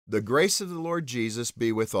The grace of the Lord Jesus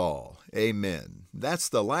be with all. Amen. That's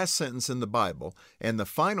the last sentence in the Bible and the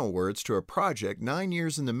final words to a project 9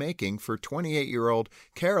 years in the making for 28-year-old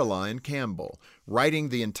Caroline Campbell, writing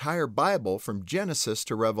the entire Bible from Genesis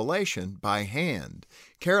to Revelation by hand.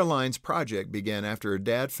 Caroline's project began after her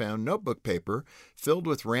dad found notebook paper filled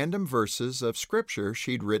with random verses of Scripture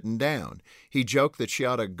she'd written down. He joked that she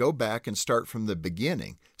ought to go back and start from the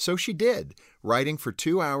beginning. So she did, writing for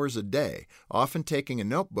 2 hours a day, often taking a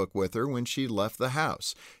notebook with her when she left the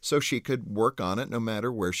house, so she could work on it no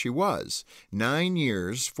matter where she was. 9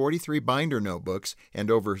 years, 43 binder notebooks, and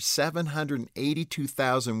over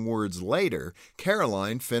 782,000 words later,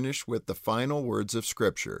 Caroline finished with the final words of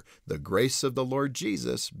Scripture, "The grace of the Lord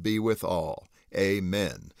Jesus be with all."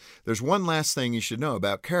 Amen. There's one last thing you should know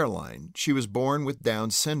about Caroline. She was born with Down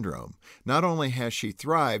syndrome. Not only has she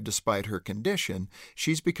thrived despite her condition,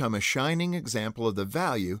 she's become a shining example of the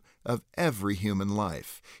value of every human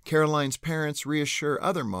life. Caroline's parents reassure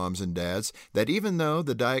other moms and dads that even though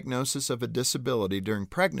the diagnosis of a disability during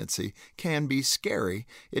pregnancy can be scary,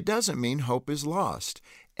 it doesn't mean hope is lost.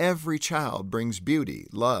 Every child brings beauty,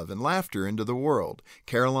 love, and laughter into the world.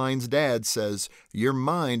 Caroline's dad says, "Your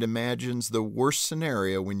mind imagines the worst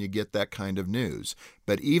scenario when you get that kind of news.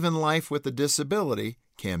 But even life with a disability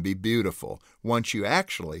can be beautiful once you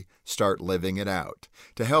actually start living it out."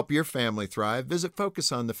 To help your family thrive, visit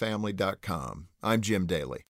FocusOnTheFamily.com. I'm Jim Daly.